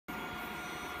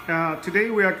Today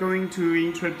we are going to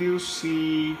introduce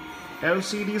the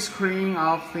LCD screen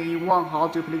of the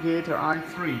Wanhao duplicator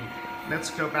i3.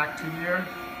 Let's go back to here.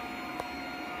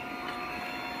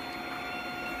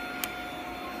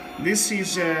 This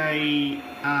is a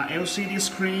LCD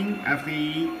screen of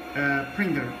the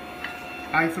printer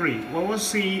i3. What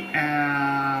was the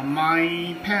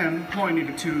my pen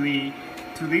pointed to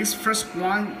this first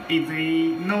one is the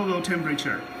nodal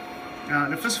temperature.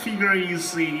 The first figure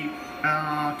is the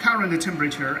current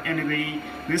temperature, and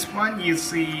this one is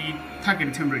the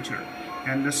target temperature,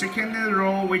 and the second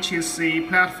row, which is the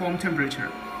platform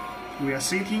temperature. We are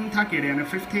setting target at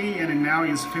 50, and now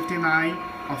is 59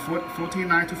 or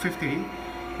 49 to 50,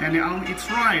 and on its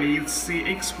right it's the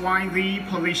XYZ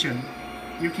position.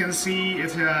 You can see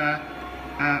it's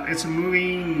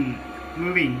moving.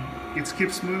 It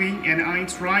keeps moving, and on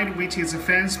its right, which is the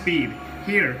fan speed.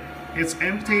 Here it's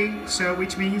empty, so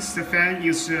which means the fan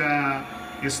is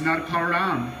not powered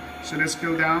on. So let's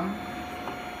go down.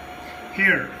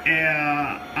 Here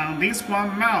on this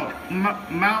one,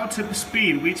 mount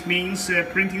speed, which means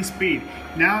printing speed.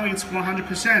 Now it's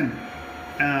 100%,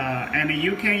 and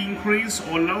you can increase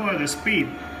or lower the speed.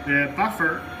 The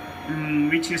buffer,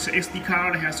 which is SD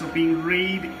card, has been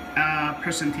read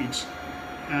percentage.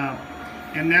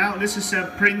 And now this is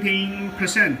a printing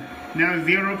percent. Now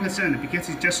 0% because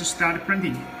it just started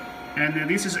printing. And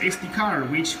this is SD card,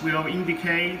 which will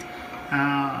indicate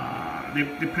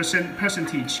the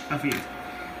percentage of it.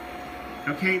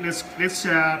 Okay, let's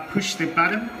push the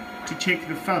button to check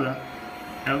the further.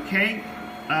 Okay,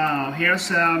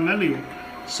 here's a menu.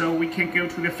 So we can go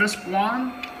to the first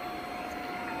one.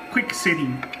 Quick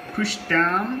setting, push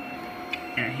down,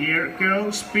 and here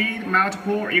go speed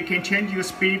multiple. You can change the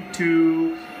speed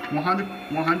to 100.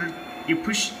 You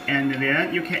push, and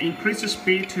then you can increase the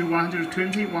speed to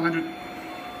 120,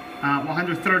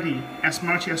 130, as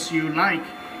much as you like,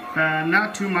 but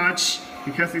not too much,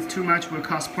 because it's too much will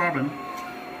cause problem.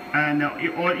 And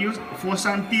for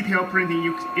some detail printing,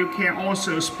 you can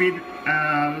also speed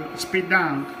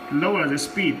down, lower the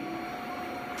speed.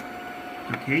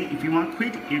 Okay, if you want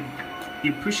quick, you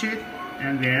push it,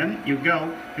 and then you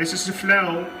go. This is the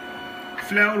flow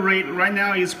rate. Right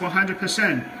now is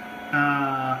 100%.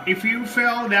 If you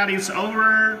feel that it's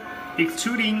over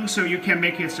extruding, so you can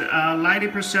make it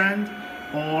 90%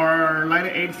 or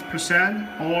 98%,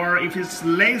 or if it's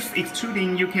less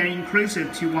extruding, you can increase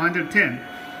it to 110.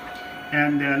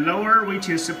 And lower, which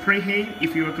is preheat,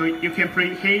 if you can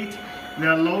preheat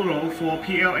the low for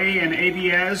PLA and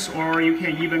ABS, or you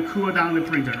can even cool down the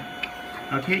printer.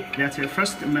 Okay, that's the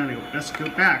first menu. Let's go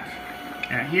back.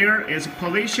 Here is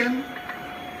position.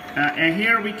 And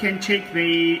here we can check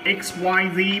the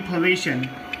XYZ position.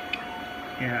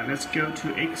 Yeah, let's go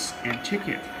to X and check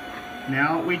it.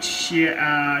 Now, which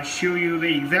show you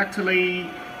the exactly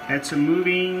it's a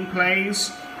moving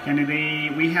place, and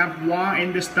we have one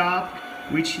end stop,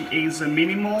 which is a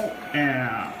minimal,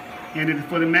 and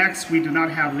for the max we do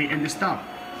not have the end stop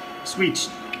switch.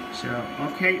 So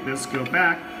okay, let's go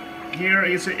back. Here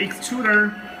is an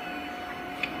extruder,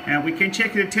 and we can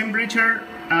check the temperature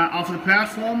of the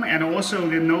platform, and also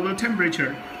the nodal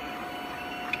temperature.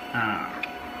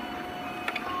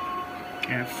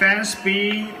 And fan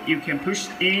speed, you can push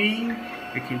in.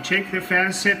 You can check the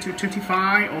fan set to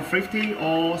 25 or 50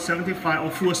 or 75 or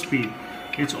full speed.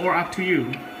 It's all up to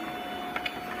you.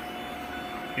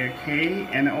 Okay,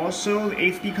 and also the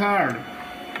SD card.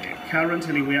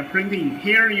 Currently we are printing.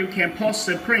 Here you can pause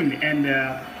the print and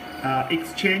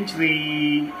exchange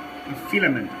the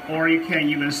filament, or you can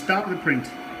even stop the print.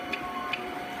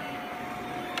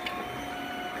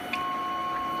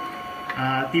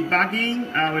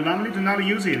 Debugging, we normally do not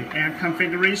use it, and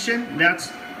configuration,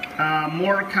 that's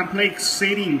more complex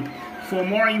setting. For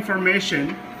more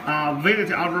information,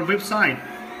 visit our website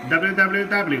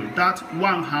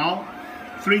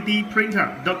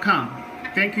www.wanhao3dprinter.com.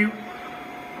 Thank you.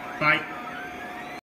 Bye.